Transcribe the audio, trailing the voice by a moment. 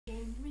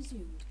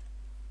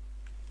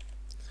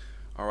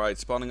Alright,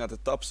 spawning at the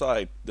top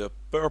side, the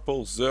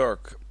purple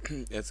Zerg.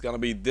 It's gonna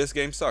be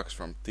ThisGameSucks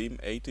from Team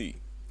AT.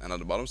 And on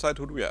the bottom side,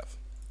 who do we have?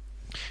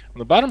 On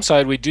the bottom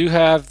side, we do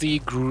have the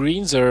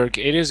green Zerg.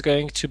 It is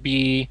going to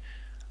be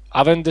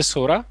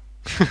Avendesora.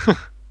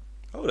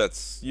 Oh,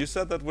 you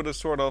said that with a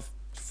sort of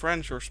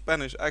French or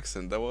Spanish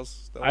accent. That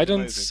was I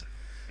amazing.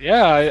 don't.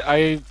 Yeah,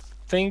 I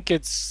think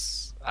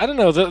it's. I don't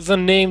know. The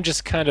name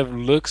just kind of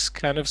looks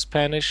kind of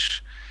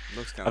Spanish.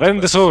 Looks kind of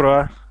Spanish.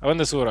 Avendesora.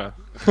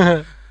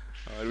 Avendesora.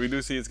 We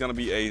do see it's gonna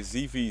be a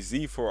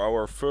ZVZ for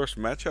our first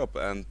matchup,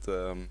 and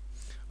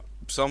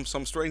some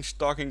strange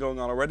talking going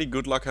on already.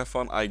 Good luck, have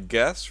fun, I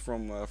guess,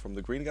 from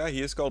the green guy.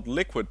 He is called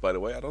Liquid, by the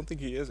way. I don't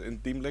think he is in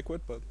Team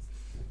Liquid, but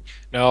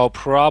No,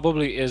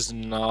 probably is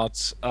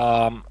not.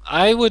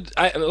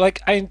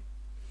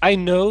 I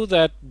know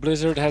that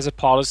Blizzard has a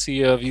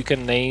policy of you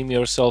can name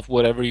yourself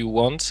whatever you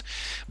want,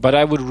 but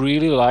I would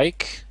really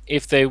like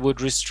if they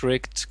would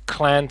restrict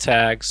clan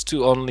tags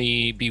to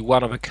only be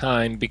one of a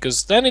kind,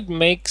 because then it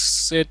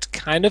makes it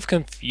kind of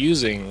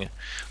confusing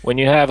when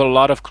you have a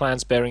lot of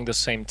clans bearing the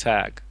same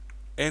tag.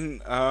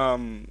 in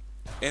um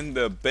in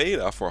the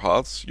beta for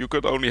HOTS, you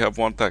could only have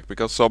one tag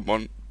because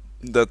someone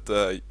that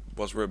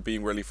was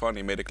being really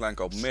funny made a clan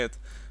called Mid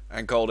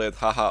and called it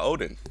Haha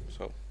Odin.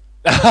 So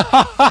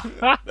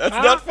that's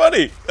not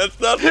funny. That's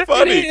not It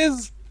funny.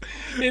 is.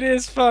 It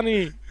is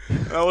funny.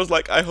 And I was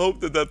like, I hope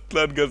that that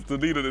clan gets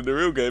deleted in the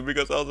real game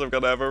because else I'm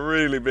gonna have a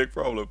really big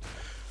problem.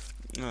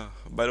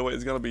 By the way,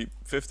 it's gonna be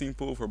 15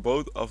 pool for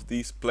both of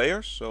these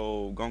players,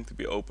 so going to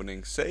be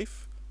opening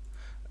safe.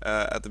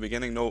 At the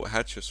beginning, no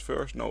hatches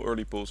first, no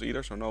early pulls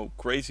either, so no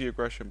crazy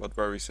aggression, but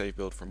very safe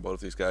build from both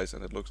these guys.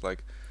 And it looks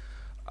like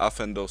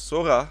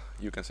Avendesora,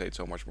 you can say it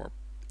so much more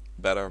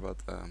better, but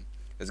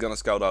is gonna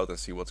scout out and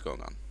see what's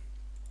going on.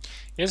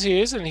 Yes,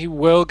 he is, and he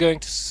will going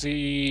to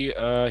see.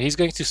 He's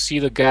going to see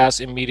the gas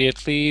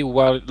immediately.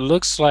 While it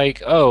looks like,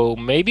 oh,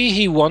 maybe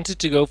he wanted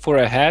to go for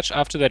a hatch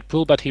after that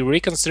pull, but he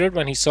reconsidered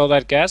when he saw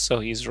that gas. So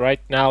he's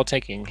right now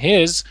taking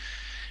his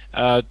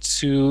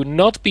to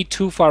not be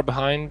too far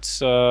behind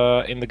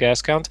in the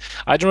gas count.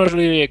 I don't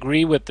really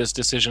agree with this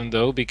decision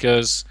though,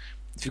 because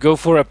if you go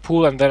for a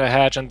pool and then a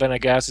hatch and then a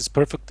gas, it's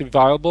perfectly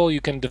viable. You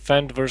can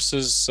defend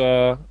versus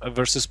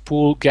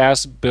pool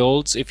gas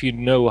builds if you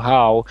know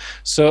how.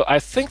 So I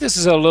think this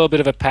is a little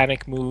bit of a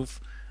panic move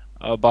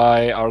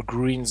by our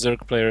green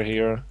Zerg player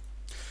here.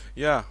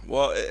 Yeah,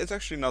 well, it's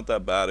actually not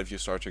that bad if you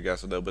start your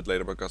gas a little bit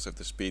later because if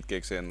the speed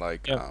kicks in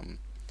like Yeah.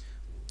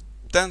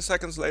 10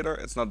 seconds later,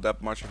 it's not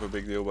that much of a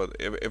big deal, but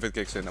if it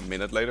kicks in a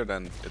minute later,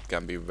 then it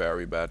can be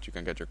very bad. You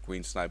can get your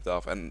queen sniped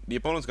off, and the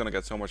opponent's gonna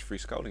get so much free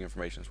scouting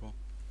information as well.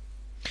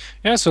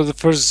 Yeah, so the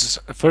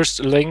first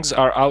links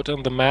are out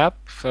on the map.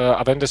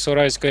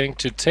 Avendesora is going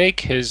to take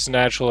his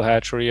natural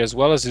hatchery as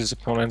well as his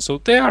opponent, so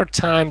they are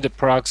timed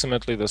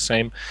approximately the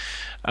same.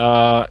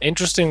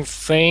 Interesting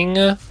thing,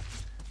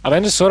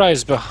 Avendesora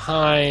is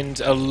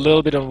behind a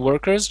little bit on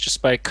workers,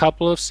 just by a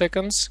couple of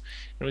seconds.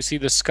 And we see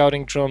the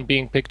scouting drone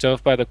being picked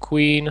off by the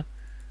queen.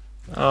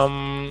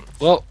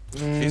 Well,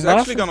 He's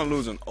actually nothing. gonna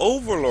lose an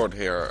overlord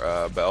here,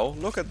 Bell.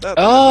 Look at that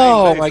on the main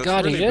Oh base. my That's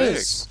god, really he big.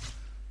 is.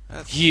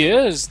 He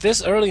That's is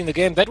this early in the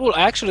game. That will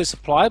actually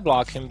supply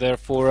block him there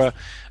for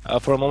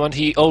a moment.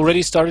 He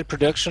already started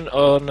production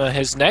on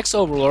his next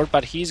Overlord,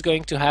 but he's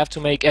going to have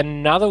to make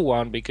another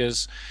one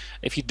because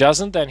if he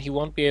doesn't, then he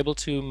won't be able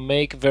to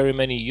make very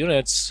many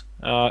units.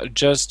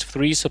 Just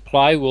 3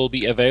 supply will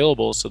be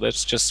available, so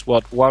that's just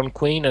what, 1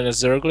 queen and a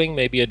Zergling,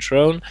 maybe a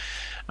drone.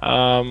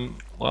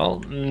 Well,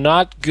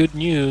 not good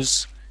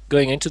news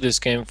going into this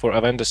game for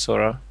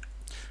Avendesora.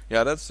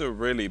 yeah, that's a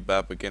really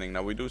bad beginning.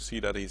 Now we do see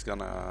that he's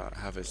gonna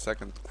have his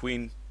second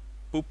queen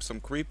poop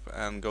some creep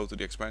and go to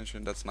the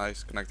expansion. That's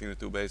nice, connecting the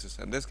two bases.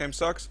 And this game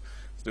sucks.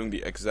 It's doing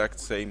the exact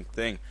same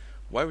thing.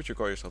 Why would you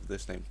call yourself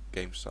this name?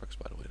 Game sucks,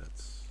 by the way.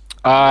 That's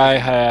I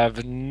amazing name.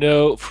 have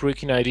no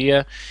freaking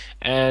idea.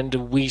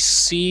 And we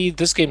see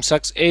this game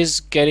sucks is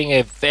getting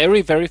a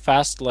very, very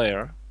fast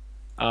layer,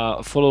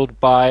 followed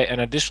by an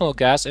additional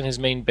gas in his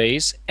main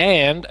base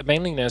and a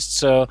mailing nest.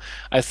 So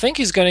I think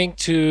he's going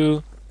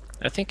to.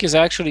 I think he's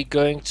actually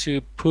going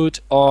to put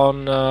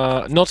on,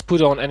 not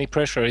put on any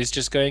pressure. He's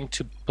just going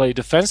to play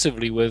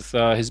defensively with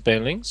his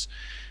banelings,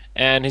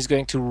 and he's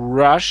going to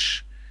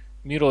rush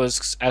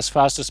Mutalisks as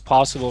fast as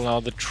possible. Now,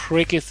 the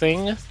tricky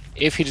thing,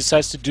 if he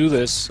decides to do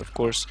this, of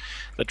course,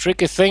 the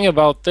tricky thing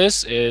about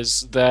this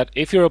is that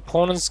if your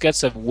opponent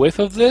gets a whiff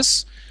of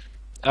this,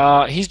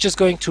 he's just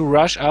going to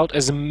rush out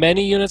as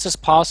many units as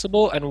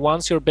possible, and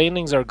once your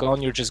banelings are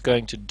gone, you're just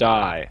going to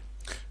die.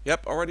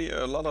 Yep, already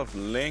a lot of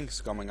links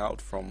coming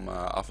out from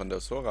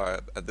Avendesora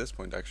at this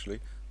point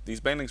actually.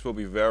 These banelings will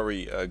be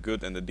very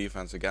good in the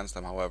defense against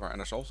them, however, and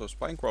there's also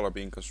Spinecrawler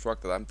being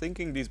constructed. I'm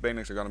thinking these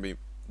banelings are going to be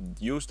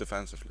used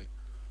defensively.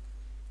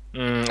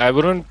 I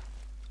wouldn't.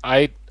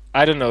 I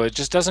I don't know. It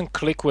just doesn't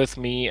click with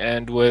me,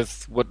 and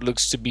with what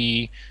looks to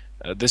be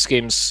this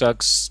game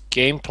sucks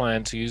game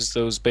plan to use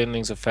those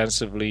banelings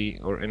offensively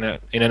or in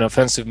an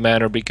offensive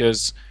manner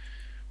because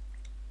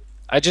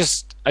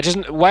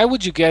Why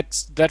would you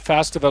get that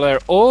fast of a layer?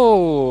 Yep.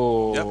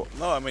 Oh,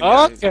 No, I mean,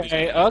 yeah, he's okay,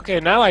 gonna be. okay.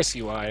 Now I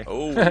see why.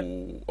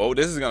 Oh,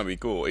 this is gonna be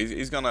cool.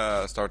 He's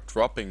gonna start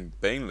dropping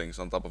banelings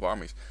on top of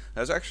armies.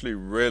 That's actually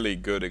really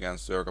good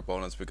against Zerg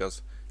opponents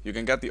because you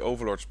can get the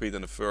Overlord speed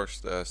in the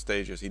first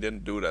stages. He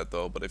didn't do that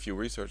though, but if you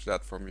research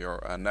that from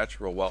your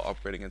natural while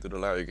upgrading into the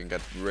lair, you can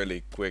get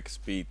really quick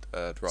speed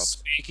drops.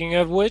 Speaking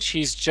of which,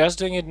 he's just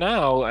doing it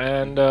now,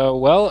 and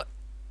well,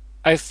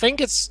 I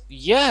think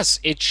yes,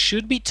 it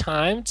should be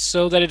timed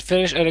so that it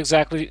finished at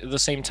exactly the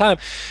same time.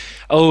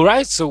 All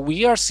right, so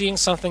we are seeing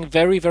something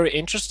very, very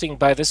interesting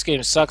by This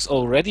Game Sucks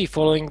already,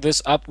 following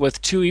this up with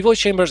 2 Evo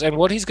Chambers, and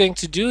what he's going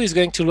to do is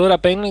going to load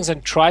up banelings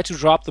and try to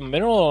drop the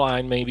mineral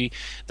line, maybe.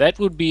 That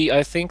would be,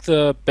 I think,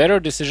 the better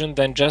decision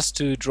than just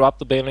to drop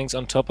the banelings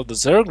on top of the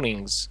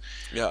Zerglings.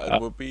 Yeah,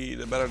 it would be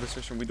the better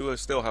decision. We do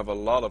still have a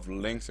lot of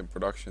links in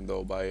production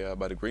though by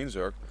the Green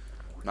Zerg.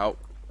 Now,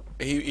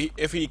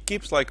 if he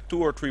keeps like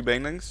 2 or 3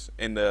 banelings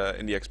in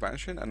the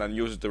expansion and then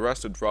uses the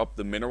rest to drop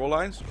the mineral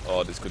lines,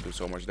 oh, this could do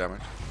so much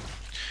damage.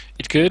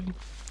 It could.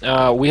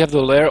 We have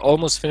the lair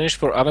almost finished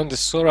for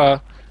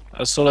Avendesora,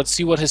 so let's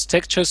see what his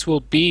tech choice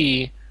will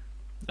be.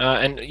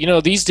 And you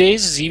know, these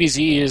days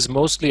ZVZ is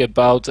mostly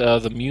about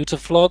the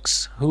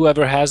mutaflogs.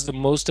 Whoever has the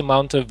most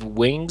amount of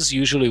wings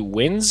usually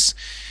wins.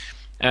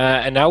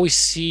 And now we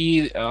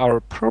see our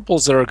purple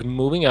Zerg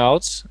moving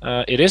out.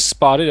 It is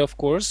spotted, of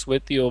course,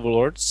 with the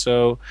Overlord,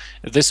 so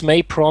this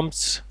may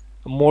prompt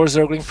more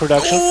Zergling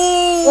production.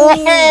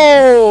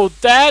 Oh,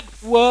 that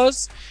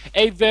was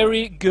a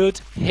very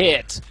good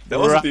hit. That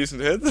was a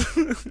decent hit.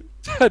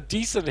 A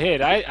decent hit.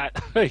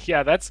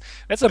 Yeah, that's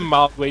a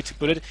mild way to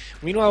put it.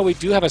 Meanwhile, we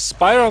do have a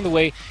Spire on the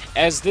way,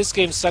 as This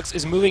Game Sucks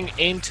is moving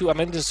into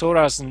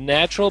Amendesora's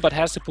natural, but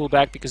has to pull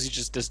back because he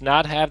just does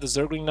not have the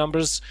Zergling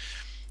numbers.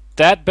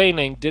 That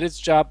Baneling did its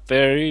job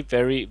very,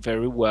 very,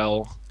 very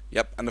well.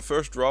 Yep, and the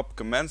first drop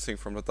commencing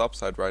from the top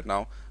side right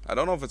now. I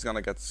don't know if it's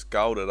gonna get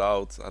scouted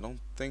out. I don't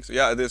think so.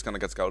 Yeah, it is gonna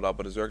get scouted out,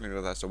 but the Zergling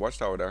that has the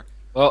watchtower there.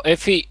 Well,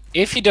 if he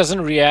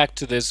doesn't react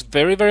to this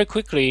very, very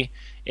quickly,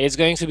 it's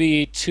going to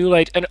be too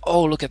late. And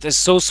oh, look at this!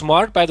 So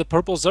smart by the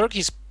purple Zerg.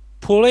 He's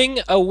pulling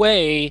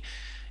away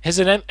his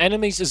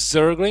enemies'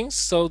 Zerglings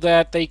so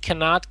that they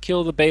cannot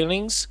kill the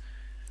Banelings.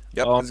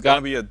 Yep, Oh, it's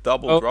gonna be a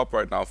double drop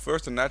right now.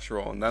 First the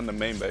natural and then the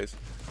main base.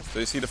 So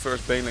you see the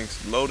first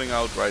banelings loading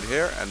out right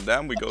here, and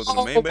then we go to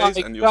the main base,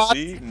 and you'll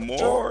see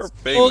more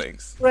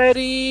banelings.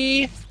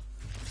 Ready?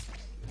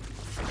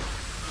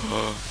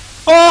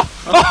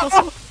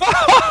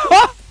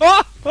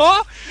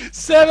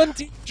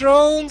 70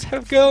 drones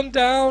have gone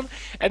down,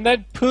 and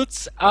that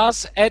puts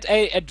us at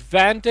an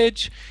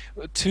advantage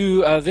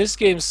to This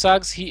Game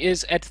Sucks. He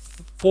is at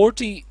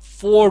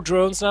 44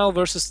 drones now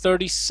versus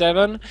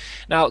 37.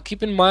 Now,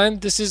 keep in mind,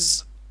 this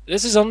is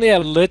only a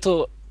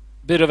little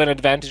bit of an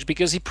advantage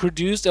because he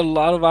produced a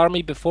lot of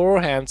army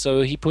beforehand,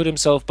 so he put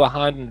himself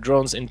behind in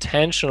drones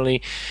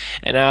intentionally.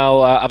 And now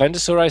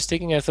Avendesora is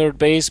taking a third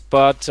base,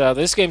 but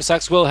This Game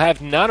Sucks will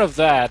have none of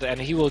that,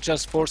 and he will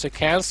just force a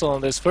cancel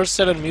on this. First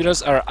 7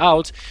 mutas are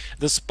out.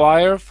 The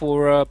Spire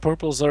for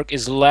Purple Zerg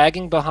is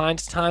lagging behind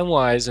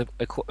time-wise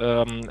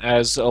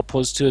as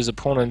opposed to his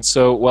opponent.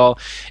 So, well,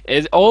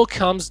 it all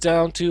comes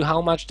down to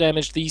how much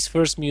damage these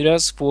first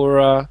mutas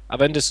for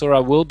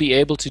Avendesora will be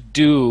able to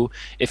do.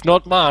 If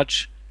not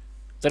much,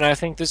 then I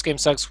think This Game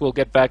Sucks will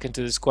get back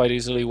into this quite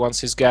easily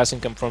once his gas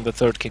income from the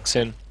third kicks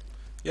in.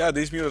 Yeah,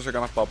 these mutas are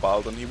gonna pop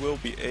out, and he will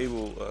be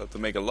able to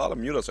make a lot of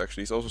mutas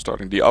actually. He's also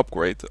starting the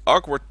upgrade.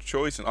 Awkward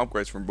choice in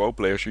upgrades from both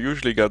players. You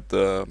usually get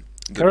the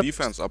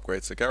defense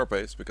upgrades, the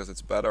carapace, because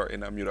it's better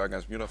in a muta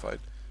against muta fight.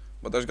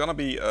 But there's gonna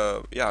be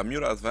yeah, a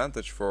muta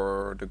advantage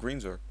for the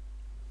green Zerg.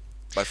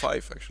 By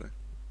 5 actually.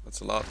 That's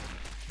a lot.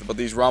 But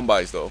these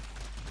Rambais though.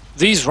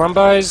 These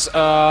Rambais,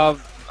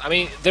 I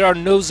mean, there are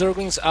no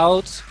Zerglings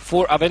out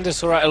for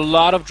Avendesora. A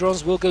lot of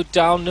drones will go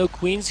down. No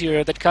queens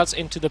here. That cuts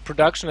into the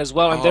production as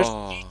well. And there's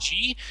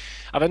PG.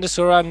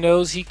 Avendesora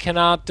knows he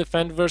cannot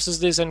defend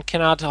versus this and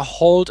cannot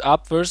hold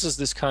up versus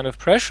this kind of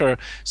pressure.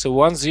 So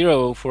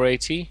 1-0 for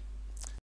AT.